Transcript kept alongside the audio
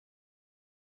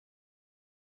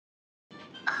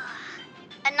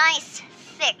A nice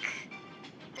thick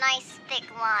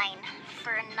line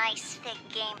for a nice thick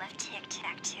game of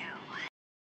tic-tac-toe.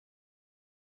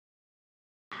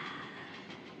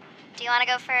 Do you want to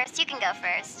go first? You can go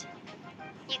first.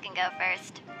 You can go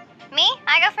first. Me?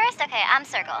 I go first? Okay, I'm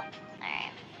circle.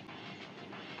 Alright.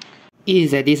 It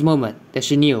is at this moment that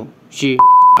she knew she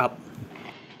up.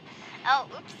 Oh,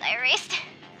 oops, I erased.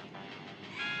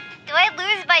 Do I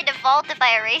lose by default if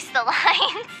I erase the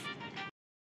lines?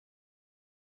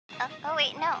 Oh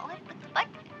wait, no. What?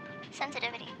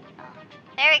 Sensitivity. Oh.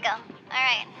 There we go.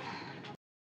 Alright.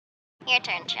 Your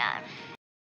turn, John.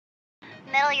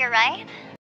 Middle, your right.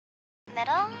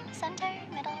 Middle, center,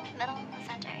 middle,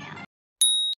 center, yeah.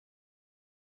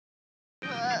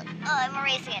 Oh, I'm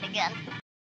erasing it again.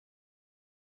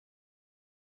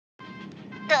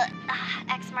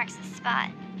 X marks the spot.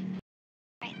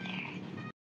 Right there.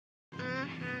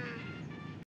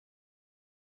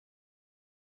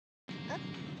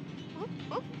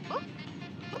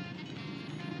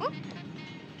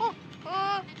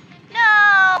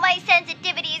 No, my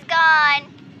sensitivity is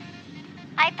gone.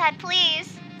 iPad,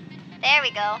 please. There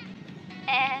we go.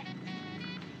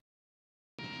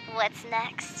 What's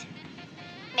next?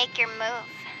 Make your move.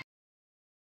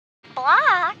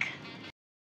 Block?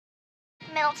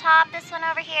 Middle top, this one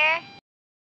over here?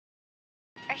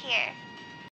 Or here?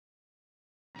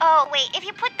 Oh, wait, if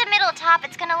you put the middle top,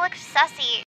 it's gonna look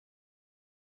sussy.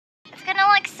 It's gonna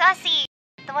look sussy.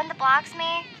 The one that blocks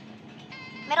me?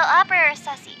 Middle up or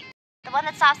sussy? The one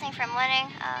that stops me from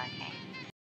winning? Oh, okay.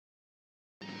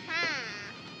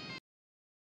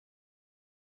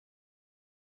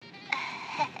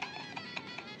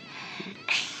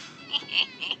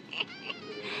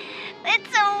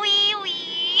 It's a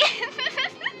wee-wee.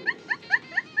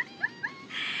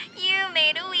 You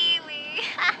made a wee-wee.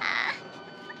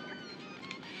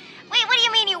 Wait, what do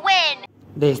you mean you win?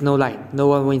 There is no line. No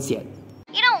one wins yet.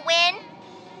 You don't win.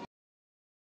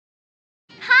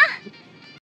 Huh?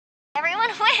 Everyone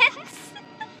wins?